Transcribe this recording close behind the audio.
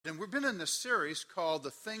And we've been in this series called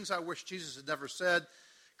The Things I Wish Jesus Had Never Said.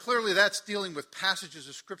 Clearly, that's dealing with passages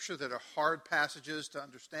of Scripture that are hard passages to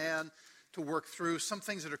understand, to work through, some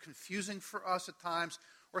things that are confusing for us at times,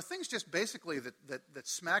 or things just basically that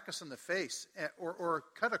smack us in the face or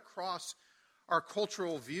cut across our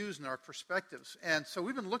cultural views and our perspectives. And so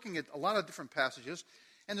we've been looking at a lot of different passages.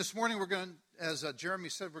 And this morning we're going to, as Jeremy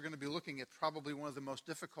said, we're going to be looking at probably one of the most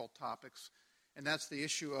difficult topics, and that's the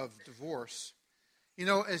issue of divorce. You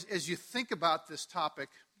know, as you think about this topic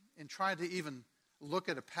and trying to even look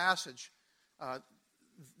at a passage,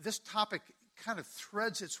 this topic kind of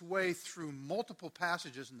threads its way through multiple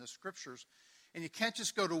passages in the Scriptures, and you can't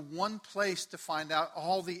just go to one place to find out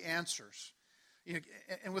all the answers.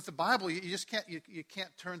 And with the Bible, you just can't you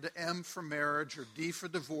can't turn to M for marriage or D for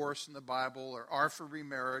divorce in the Bible or R for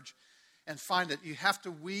remarriage and find it. You have to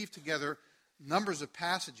weave together numbers of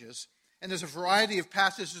passages. And there's a variety of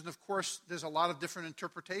passages, and of course, there's a lot of different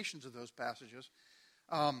interpretations of those passages.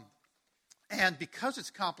 And because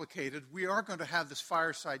it's complicated, we are going to have this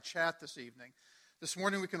fireside chat this evening. This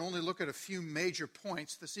morning, we can only look at a few major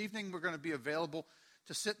points. This evening, we're going to be available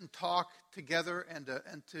to sit and talk together and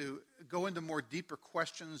to go into more deeper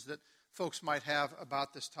questions that folks might have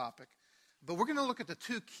about this topic. But we're going to look at the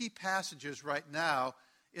two key passages right now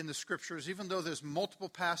in the Scriptures, even though there's multiple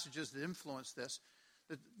passages that influence this.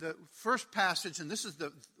 The first passage, and this is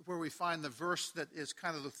where we find the verse that is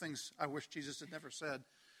kind of the things I wish Jesus had never said.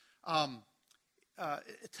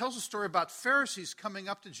 It tells a story about Pharisees coming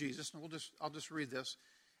up to Jesus, and I'll just read this.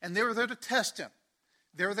 And they were there to test him.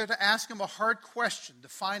 They were there to ask him a hard question, to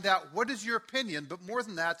find out what is your opinion, but more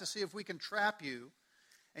than that, to see if we can trap you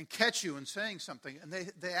and catch you in saying something. And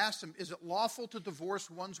they asked him, is it lawful to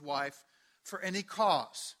divorce one's wife for any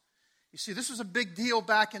cause? You see, this was a big deal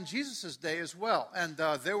back in Jesus' day as well. And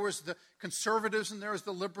there was the conservatives and there was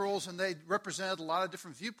the liberals, and they represented a lot of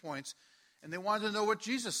different viewpoints. And they wanted to know what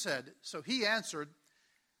Jesus said. So he answered,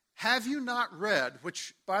 have you not read,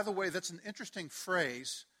 which, by the way, that's an interesting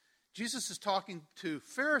phrase. Jesus is talking to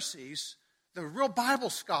Pharisees, the real Bible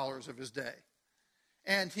scholars of his day.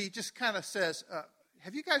 And he just kind of says,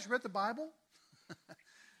 have you guys read the Bible?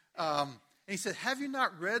 And he said, have you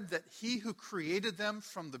not read that he who created them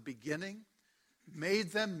from the beginning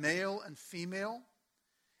made them male and female?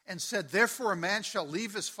 And said, therefore a man shall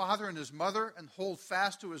leave his father and his mother and hold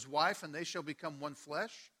fast to his wife, and they shall become one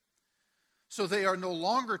flesh. So they are no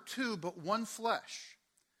longer two, but one flesh.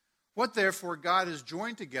 What therefore God has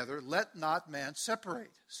joined together, let not man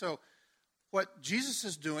separate. So what Jesus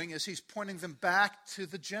is doing is he's pointing them back to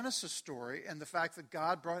the Genesis story and the fact that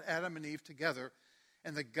God brought Adam and Eve together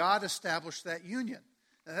and that God established that union.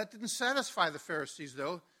 Now that didn't satisfy the Pharisees,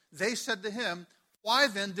 though. They said to him, why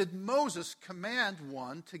then did Moses command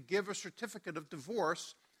one to give a certificate of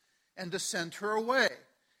divorce and to send her away?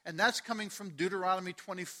 And that's coming from Deuteronomy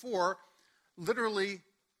 24, literally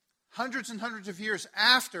hundreds and hundreds of years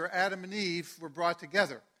after Adam and Eve were brought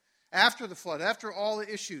together, after the flood, after all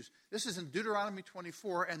the issues. This is in Deuteronomy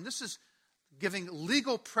 24, and this is giving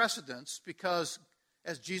legal precedence because,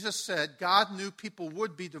 as Jesus said, God knew people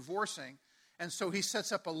would be divorcing, and so he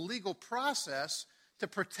sets up a legal process to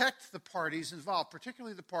protect the parties involved,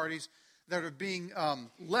 particularly the parties that are being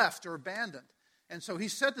left or abandoned. And so he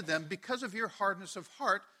said to them, because of your hardness of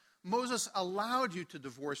heart, Moses allowed you to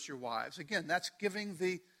divorce your wives. Again, that's giving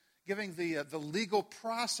the legal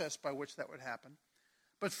process by which that would happen.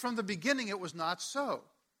 But from the beginning, it was not so.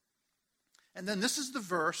 And then this is the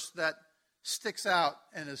verse that sticks out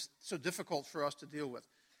and is so difficult for us to deal with.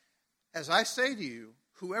 As I say to you,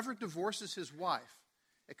 whoever divorces his wife,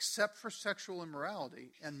 except for sexual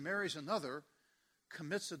immorality, and marries another,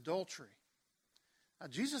 commits adultery. Now,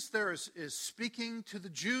 Jesus there is speaking to the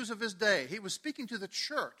Jews of his day. He was speaking to the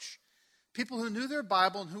church, people who knew their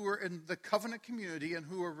Bible and who were in the covenant community and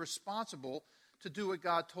who were responsible to do what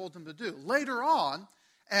God told them to do. Later on,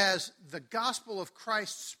 as the gospel of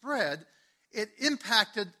Christ spread, it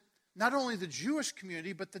impacted not only the Jewish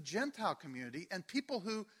community, but the Gentile community, and people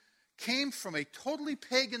who came from a totally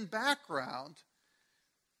pagan background.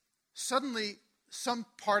 Suddenly, some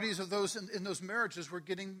parties of those in those marriages were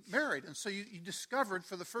getting married. And so you discovered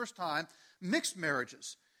for the first time mixed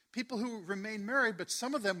marriages. People who remained married, but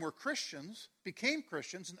some of them were Christians, became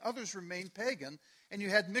Christians, and others remained pagan, and you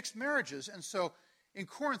had mixed marriages. And so in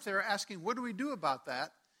Corinth, they were asking, what do we do about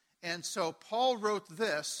that? And so Paul wrote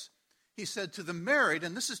this. He said, to the married,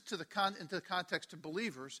 and this is into the context of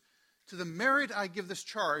believers, to the married I give this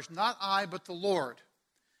charge, not I, but the Lord.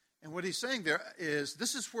 And what he's saying there is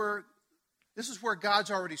this is where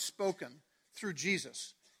God's already spoken through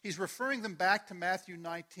Jesus. He's referring them back to Matthew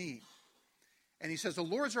 19. And he says the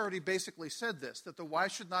Lord's already basically said this, that the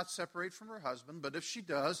wife should not separate from her husband, but if she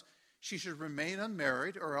does, she should remain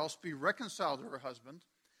unmarried or else be reconciled to her husband,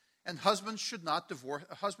 and a husband should not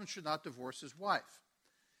divorce his wife.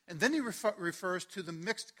 And then he refers to the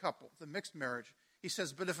mixed couple, the mixed marriage. He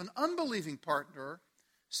says, but if an unbelieving partner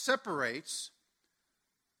separates,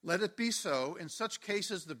 let it be so. In such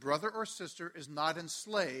cases, the brother or sister is not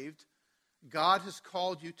enslaved. God has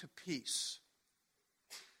called you to peace.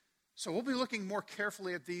 So we'll be looking more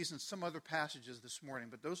carefully at these and some other passages this morning,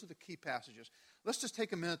 but those are the key passages. Let's just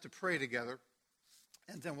take a minute to pray together,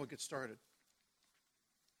 and then we'll get started.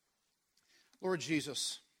 Lord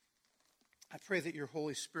Jesus, I pray that your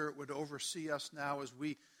Holy Spirit would oversee us now as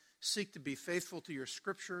we seek to be faithful to your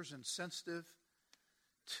scriptures and sensitive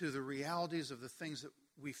to the realities of the things that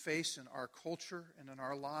we face in our culture and in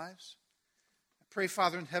our lives. I pray,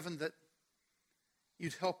 Father in heaven, that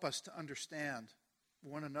you'd help us to understand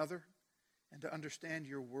one another and to understand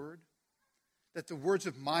your word, that the words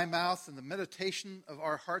of my mouth and the meditation of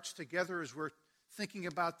our hearts together as we're thinking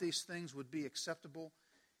about these things would be acceptable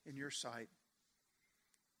in your sight.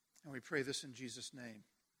 And we pray this in Jesus' name.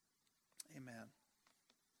 Amen.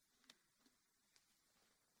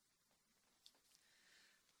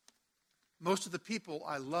 Most of the people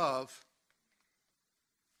I love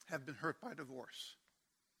have been hurt by divorce.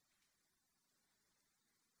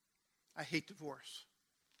 I hate divorce.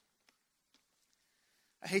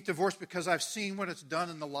 I hate divorce because I've seen what it's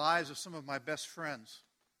done in the lives of some of my best friends,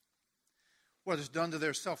 what it's done to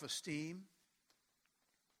their self-esteem,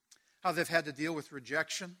 how they've had to deal with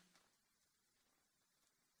rejection.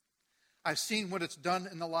 I've seen what it's done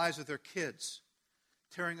in the lives of their kids,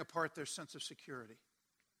 tearing apart their sense of security.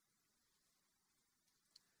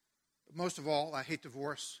 But most of all, I hate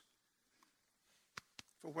divorce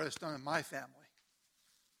for what it's done in my family.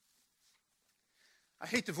 I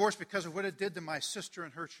hate divorce because of what it did to my sister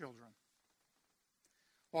and her children.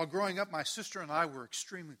 While growing up, my sister and I were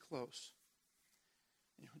extremely close.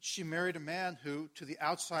 She married a man who, to the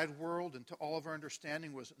outside world and to all of our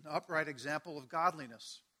understanding, was an upright example of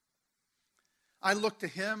godliness. I looked to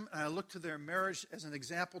him and I looked to their marriage as an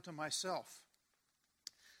example to myself.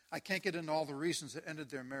 I can't get into all the reasons that ended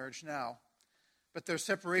their marriage now, but their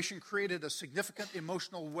separation created a significant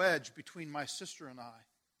emotional wedge between my sister and I.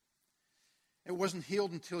 It wasn't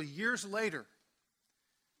healed until years later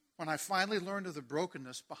when I finally learned of the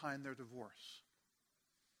brokenness behind their divorce.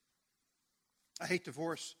 I hate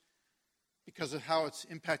divorce because of how it's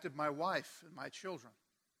impacted my wife and my children.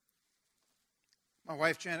 My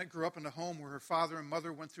wife, Janet, grew up in a home where her father and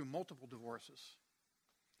mother went through multiple divorces.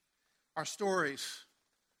 Our stories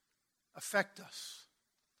affect us.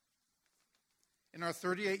 In our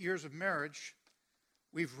 38 years of marriage,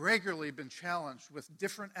 we've regularly been challenged with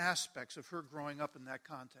different aspects of her growing up in that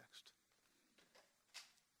context.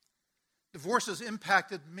 Divorce has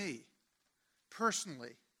impacted me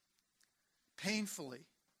personally, painfully,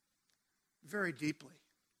 very deeply.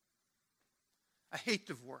 I hate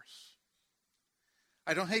divorce.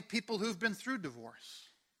 I don't hate people who've been through divorce,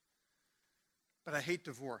 but I hate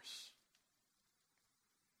divorce.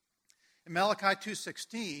 In Malachi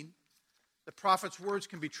 2:16, the prophet's words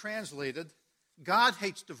can be translated, God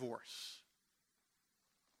hates divorce.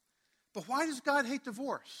 But why does God hate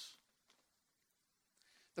divorce?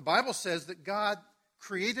 The Bible says that God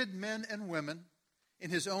created men and women in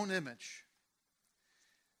his own image.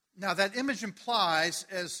 Now that image implies,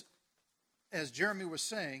 as Jeremy was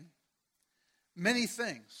saying, many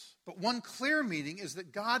things. But one clear meaning is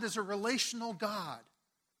that God is a relational God.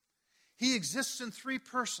 He exists in three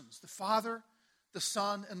persons, the Father, the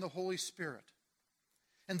Son, and the Holy Spirit.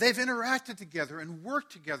 And they've interacted together and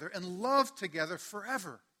worked together and loved together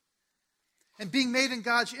forever. And being made in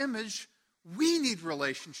God's image, we need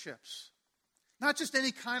relationships. Not just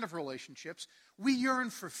any kind of relationships. We yearn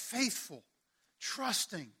for faithful,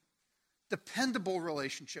 trusting, dependable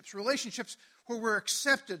relationships. Relationships where we're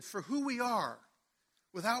accepted for who we are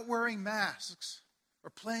without wearing masks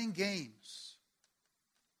or playing games.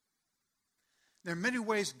 There are many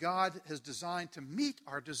ways God has designed to meet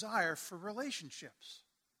our desire for relationships.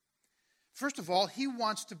 First of all, he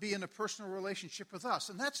wants to be in a personal relationship with us,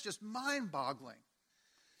 and that's just mind-boggling.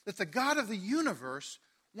 That the God of the universe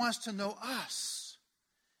wants to know us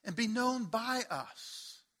and be known by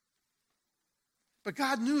us. But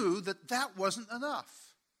God knew that that wasn't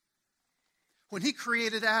enough. When he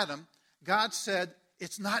created Adam, God said,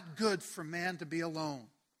 it's not good for man to be alone.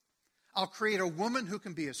 I'll create a woman who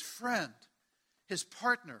can be his friend, his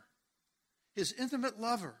partner, his intimate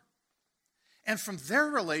lover. And from their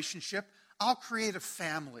relationship, I'll create a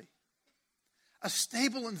family. a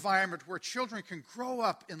stable environment where children can grow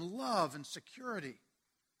up in love and security.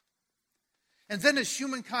 And then as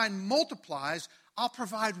humankind multiplies, I'll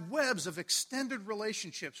provide webs of extended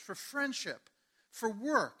relationships for friendship, for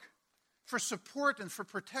work, for support, and for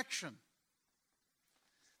protection.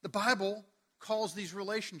 The Bible calls these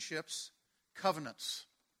relationships covenants.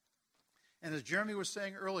 And as Jeremy was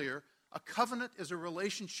saying earlier, a covenant is a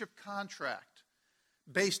relationship contract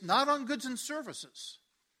based not on goods and services,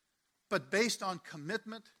 but based on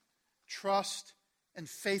commitment, trust, and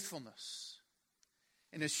faithfulness.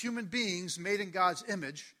 And as human beings made in God's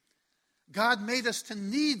image, God made us to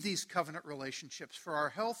need these covenant relationships for our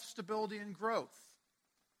health, stability, and growth.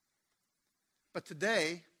 But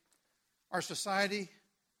today, our society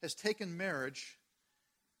has taken marriage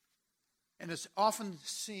and is often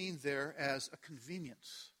seen there as a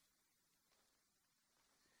convenience.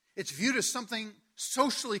 It's viewed as something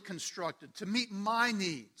socially constructed to meet my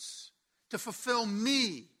needs, to fulfill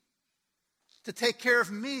me, to take care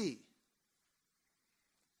of me.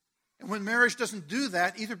 And when marriage doesn't do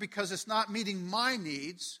that, either because it's not meeting my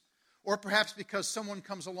needs, or perhaps because someone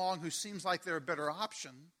comes along who seems like they're a better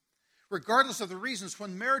option, regardless of the reasons,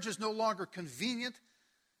 when marriage is no longer convenient,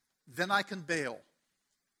 then I can bail.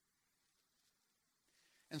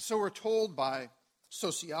 And so we're told by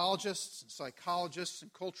sociologists and psychologists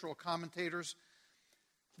and cultural commentators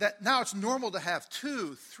that now it's normal to have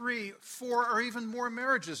 2, 3, 4, or even more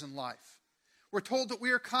marriages in life. We're told that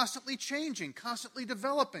we are constantly changing, constantly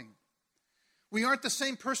developing. We aren't the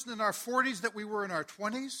same person in our 40s that we were in our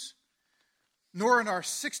 20s, nor in our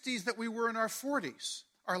 60s that we were in our 40s.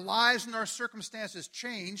 Our lives and our circumstances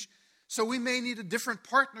change, so we may need a different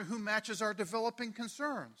partner who matches our developing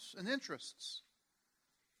concerns and interests.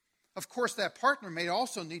 Of course, that partner may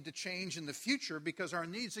also need to change in the future because our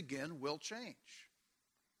needs again will change.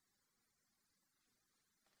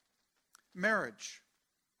 Marriage.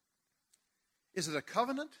 Is it a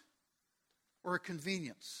covenant or a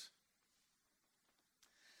convenience?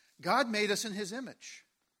 God made us in His image.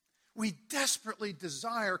 We desperately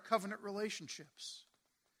desire covenant relationships.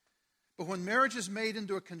 But when marriage is made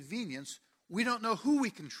into a convenience, we don't know who we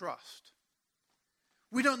can trust.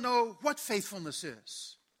 We don't know what faithfulness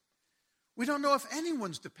is. We don't know if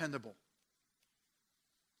anyone's dependable.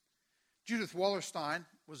 Judith Wallerstein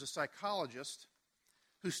was a psychologist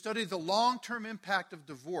who studied the long-term impact of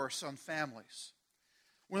divorce on families.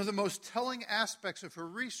 One of the most telling aspects of her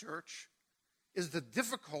research is the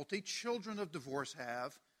difficulty children of divorce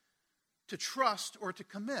have to trust or to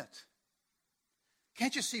commit.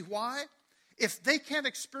 Can't you see why? If they can't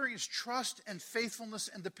experience trust and faithfulness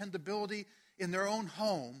and dependability in their own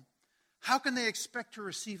home, how can they expect to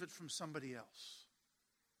receive it from somebody else?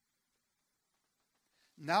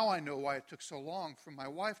 Now I know why it took so long for my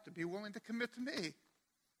wife to be willing to commit to me.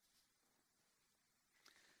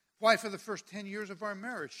 Why, for the first 10 years of our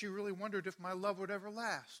marriage, she really wondered if my love would ever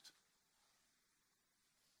last.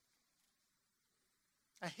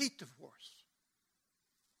 I hate divorce.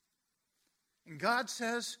 And God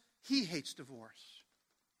says He hates divorce.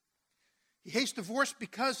 He hates divorce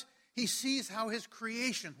because He sees how His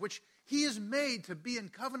creation, which He has made to be in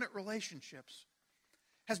covenant relationships,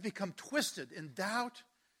 has become twisted in doubt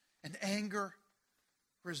and anger,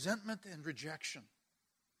 resentment and rejection.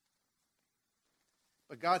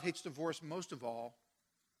 But God hates divorce most of all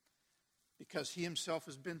because He Himself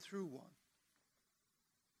has been through one.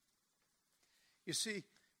 You see,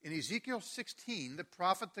 in Ezekiel 16, the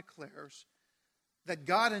prophet declares that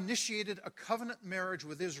God initiated a covenant marriage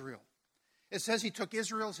with Israel. It says He took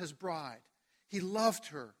Israel as His bride. He loved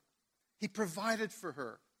her. He provided for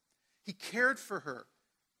her. He cared for her.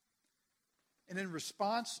 And in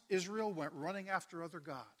response, Israel went running after other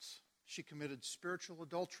gods. She committed spiritual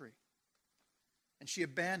adultery. And she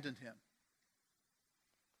abandoned Him.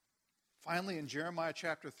 Finally, in Jeremiah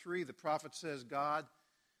chapter 3, the prophet says God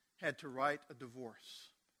had to write a divorce.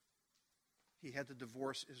 He had to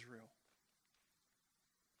divorce Israel.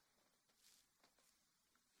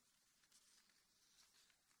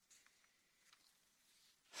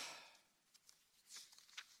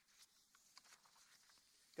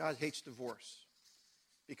 God hates divorce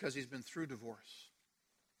because He's been through divorce.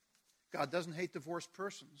 God doesn't hate divorced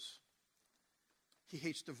persons. He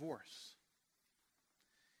hates divorce.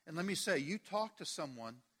 And let me say, you talk to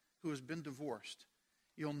someone who has been divorced,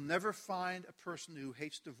 you'll never find a person who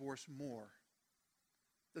hates divorce more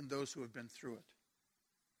than those who have been through it.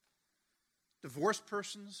 Divorced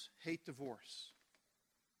persons hate divorce.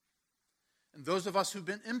 And those of us who've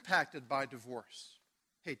been impacted by divorce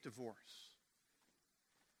hate divorce.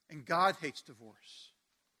 And God hates divorce.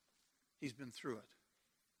 He's been through it.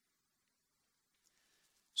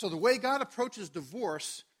 So the way God approaches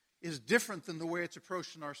divorce is different than the way it's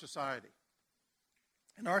approached in our society.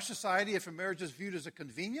 In our society, if a marriage is viewed as a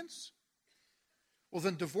convenience, well,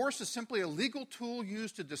 then divorce is simply a legal tool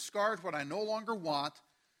used to discard what I no longer want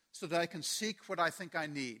so that I can seek what I think I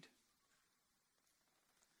need.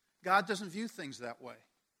 God doesn't view things that way.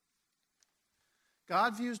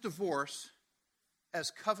 God views divorce as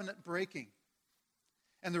covenant breaking,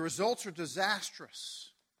 and the results are disastrous.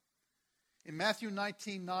 In Matthew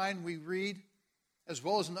 19:9, we read, as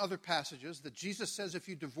well as in other passages, that Jesus says if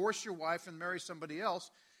you divorce your wife and marry somebody else,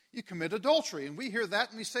 you commit adultery. And we hear that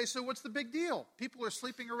and we say, so what's the big deal? People are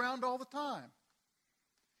sleeping around all the time.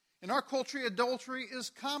 In our culture, adultery is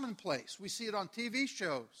commonplace. We see it on TV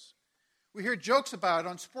shows. We hear jokes about it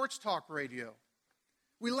on sports talk radio.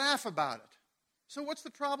 We laugh about it. So what's the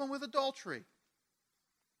problem with adultery?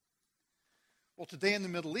 Well, today in the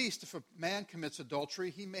Middle East, if a man commits adultery,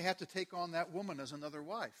 he may have to take on that woman as another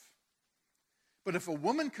wife. But if a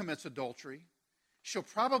woman commits adultery, she'll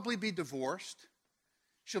probably be divorced.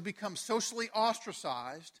 She'll become socially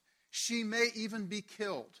ostracized. She may even be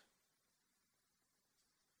killed.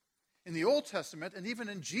 In the Old Testament, and even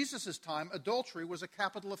in Jesus' time, adultery was a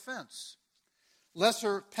capital offense.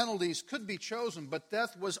 Lesser penalties could be chosen, but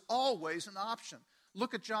death was always an option.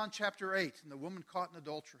 Look at John chapter 8 and the woman caught in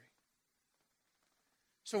adultery.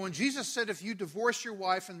 So when Jesus said if you divorce your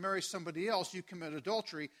wife and marry somebody else, you commit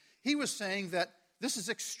adultery, he was saying that this is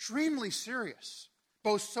extremely serious,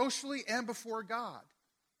 both socially and before God.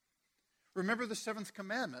 Remember the seventh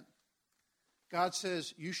commandment. God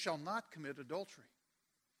says, you shall not commit adultery.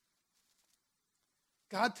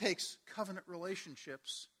 God takes covenant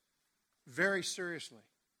relationships very seriously.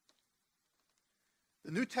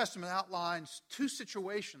 The New Testament outlines two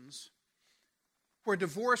situations where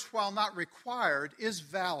divorce, while not required, is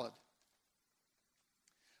valid.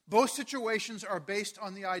 Both situations are based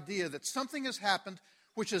on the idea that something has happened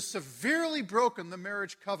which has severely broken the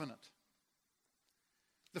marriage covenant.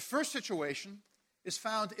 The first situation is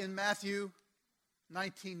found in Matthew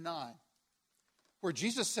 19:9, where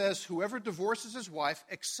Jesus says, whoever divorces his wife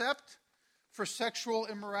except for sexual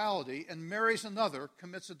immorality and marries another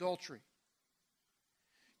commits adultery.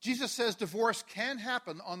 Jesus says divorce can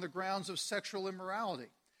happen on the grounds of sexual immorality.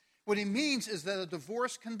 What he means is that a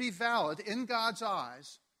divorce can be valid in God's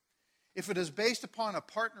eyes if it is based upon a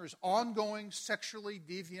partner's ongoing sexually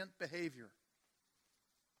deviant behavior.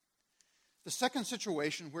 The second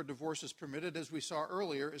situation where divorce is permitted, as we saw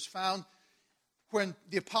earlier, is found when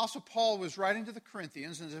the Apostle Paul was writing to the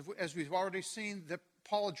Corinthians, and as we've already seen, that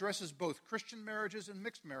Paul addresses both Christian marriages and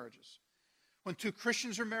mixed marriages. When two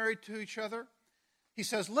Christians are married to each other, he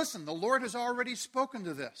says, listen, the Lord has already spoken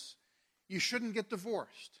to this. You shouldn't get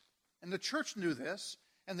divorced. And the church knew this,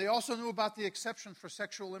 and they also knew about the exception for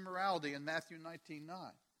sexual immorality in Matthew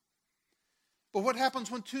 19:9. But what happens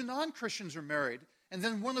when two non-Christians are married, and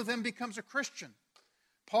then one of them becomes a Christian?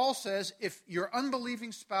 Paul says, if your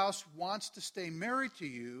unbelieving spouse wants to stay married to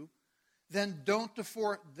you, then don't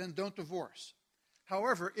divorce.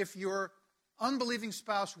 However, if your unbelieving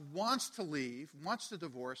spouse wants to leave, wants to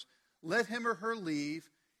divorce, let him or her leave.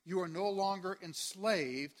 You are no longer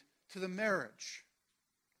enslaved to the marriage.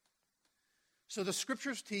 So the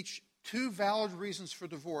scriptures teach two valid reasons for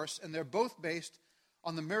divorce, and they're both based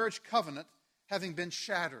on the marriage covenant having been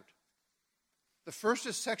shattered. The first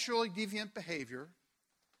is sexually deviant behavior,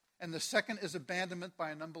 and the second is abandonment by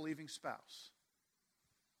an unbelieving spouse.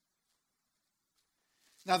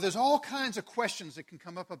 Now, there's all kinds of questions that can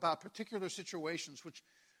come up about particular situations, which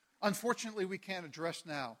unfortunately we can't address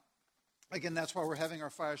now. Again, that's why we're having our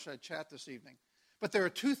fireside chat this evening. But there are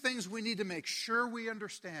two things we need to make sure we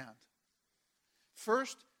understand.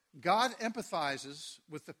 First, God empathizes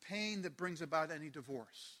with the pain that brings about any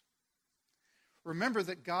divorce. Remember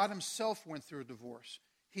that God himself went through a divorce.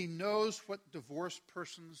 He knows what divorced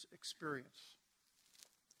persons experience.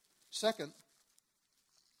 Second,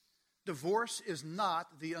 divorce is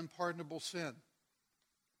not the unpardonable sin.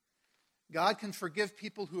 God can forgive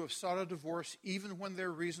people who have sought a divorce even when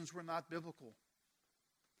their reasons were not biblical.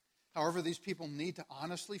 However, these people need to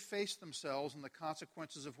honestly face themselves and the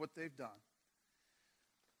consequences of what they've done.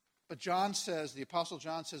 But John says, the Apostle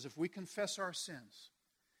John says, if we confess our sins,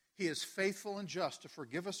 he is faithful and just to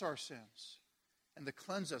forgive us our sins and to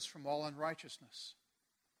cleanse us from all unrighteousness.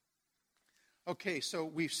 Okay, so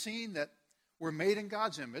we've seen that we're made in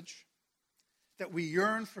God's image, that we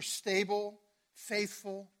yearn for stable,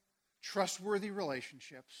 faithful, trustworthy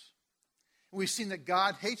relationships. We've seen that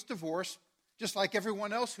God hates divorce, just like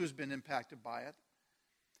everyone else who's been impacted by it.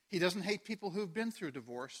 He doesn't hate people who've been through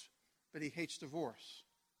divorce, but he hates divorce.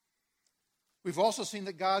 We've also seen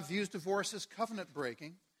that God views divorce as covenant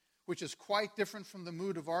breaking, which is quite different from the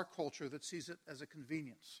mood of our culture that sees it as a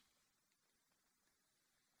convenience.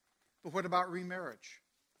 But what about remarriage?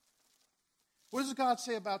 What does God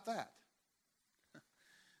say about that?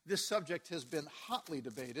 This subject has been hotly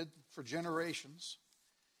debated for generations,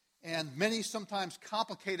 and many sometimes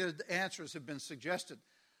complicated answers have been suggested.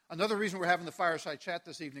 Another reason we're having the fireside chat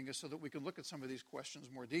this evening is so that we can look at some of these questions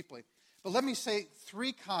more deeply. But let me say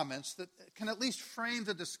 3 comments that can at least frame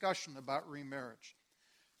the discussion about remarriage.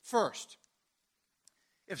 First,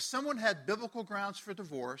 if someone had biblical grounds for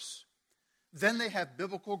divorce, then they have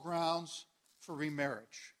biblical grounds for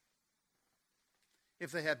remarriage.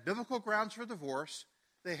 If they have biblical grounds for divorce,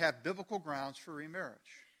 they have biblical grounds for remarriage.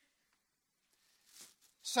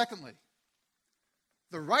 Secondly,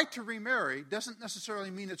 the right to remarry doesn't necessarily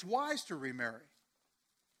mean it's wise to remarry.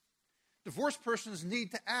 Divorced persons need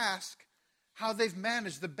to ask how they've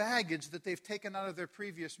managed the baggage that they've taken out of their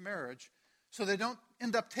previous marriage so they don't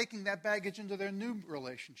end up taking that baggage into their new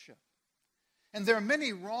relationship. And there are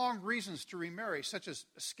many wrong reasons to remarry, such as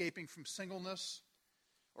escaping from singleness,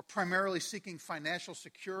 or primarily seeking financial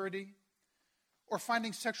security, or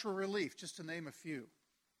finding sexual relief, just to name a few.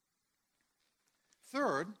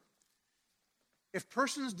 Third, if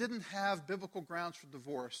persons didn't have biblical grounds for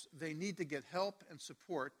divorce, they need to get help and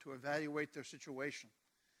support to evaluate their situation.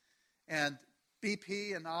 And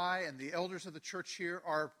BP and I and the elders of the church here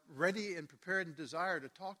are ready and prepared and desire to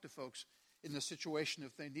talk to folks in the situation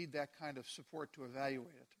if they need that kind of support to evaluate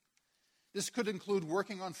it. This could include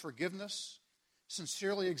working on forgiveness,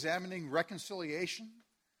 sincerely examining reconciliation,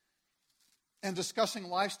 and discussing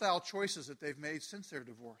lifestyle choices that they've made since their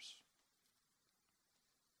divorce.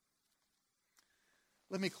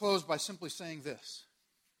 Let me close by simply saying this.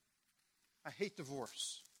 I hate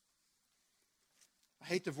divorce. I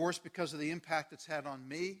hate divorce because of the impact it's had on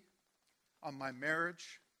me, on my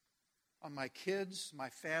marriage, on my kids, my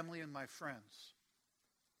family, and my friends.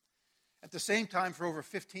 At the same time, for over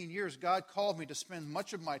 15 years, God called me to spend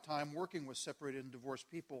much of my time working with separated and divorced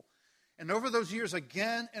people. And over those years,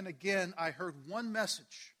 again and again, I heard one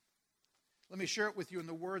message. Let me share it with you in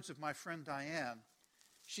the words of my friend Diane.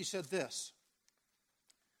 She said this: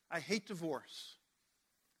 I hate divorce.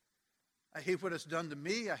 I hate what it's done to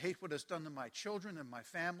me. I hate what it's done to my children and my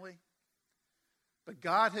family. But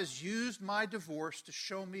God has used my divorce to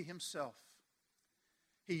show me himself.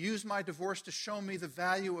 He used my divorce to show me the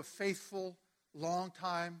value of faithful,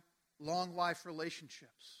 long-time, long-life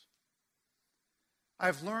relationships.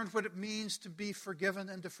 I've learned what it means to be forgiven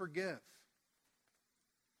and to forgive.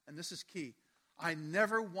 And this is key. I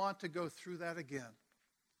never want to go through that again.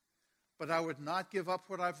 But I would not give up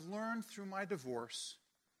what I've learned through my divorce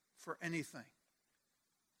for anything.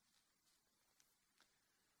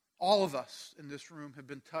 All of us in this room have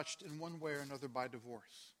been touched in one way or another by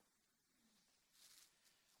divorce.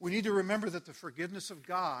 We need to remember that the forgiveness of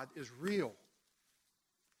God is real.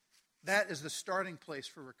 That is the starting place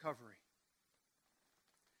for recovery.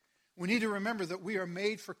 We need to remember that we are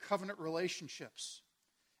made for covenant relationships.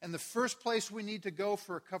 And the first place we need to go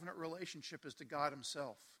for a covenant relationship is to God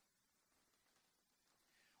himself.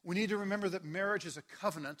 We need to remember that marriage is a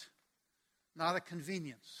covenant, not a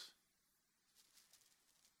convenience.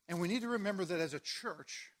 And we need to remember that as a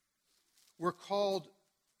church, we're called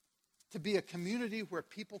to be a community where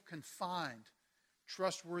people can find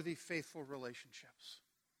trustworthy, faithful relationships.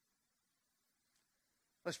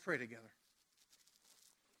 Let's pray together.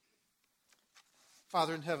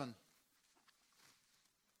 Father in heaven,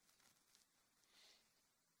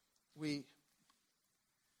 we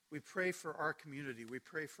pray for our community. We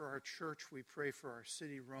pray for our church. We pray for our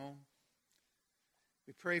city, Rome.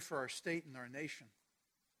 We pray for our state and our nation.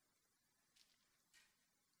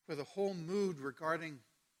 Where the whole mood regarding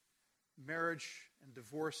marriage and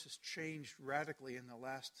divorce has changed radically in the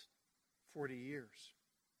last 40 years.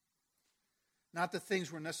 Not that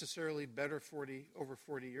things were necessarily better over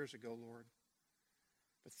 40 years ago, Lord,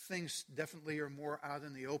 but things definitely are more out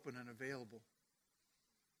in the open and available.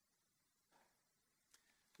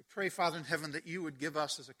 We pray, Father in heaven, that you would give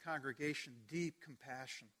us as a congregation deep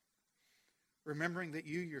compassion, remembering that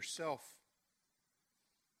you yourself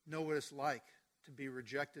know what it's like to be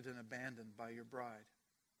rejected and abandoned by your bride.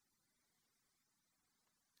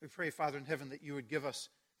 We pray, Father in heaven, that you would give us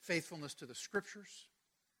faithfulness to the Scriptures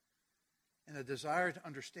and a desire to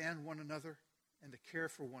understand one another and to care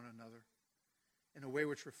for one another in a way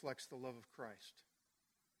which reflects the love of Christ,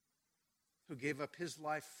 who gave up his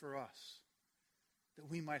life for us that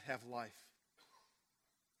we might have life.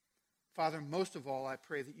 Father, most of all, I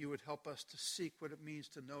pray that you would help us to seek what it means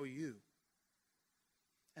to know you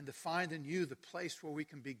and to find in you the place where we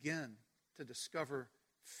can begin to discover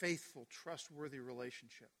faithful, trustworthy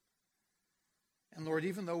relationship. And Lord,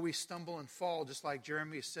 even though we stumble and fall, just like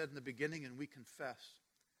Jeremy said in the beginning, and we confess,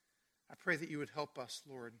 I pray that you would help us,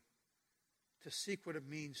 Lord, to seek what it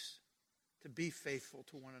means to be faithful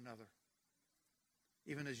to one another,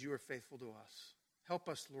 even as you are faithful to us. Help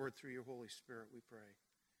us, Lord, through your Holy Spirit, we pray.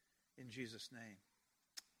 In Jesus' name,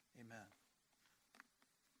 amen.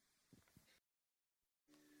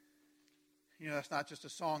 You know, that's not just a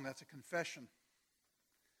song, that's a confession.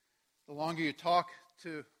 The longer you talk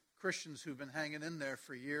to Christians who've been hanging in there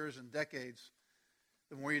for years and decades,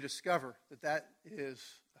 the more you discover that that is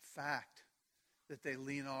a fact that they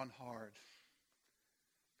lean on hard.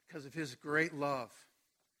 Because of his great love,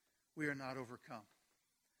 we are not overcome.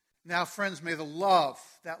 Now, friends, may the love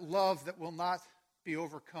that will not be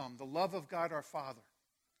overcome, the love of God our Father,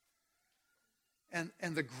 and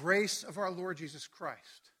the grace of our Lord Jesus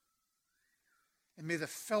Christ, and may the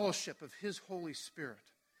fellowship of his Holy Spirit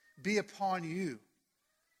be upon you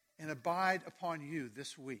and abide upon you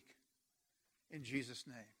this week. In Jesus'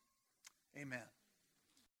 name, amen.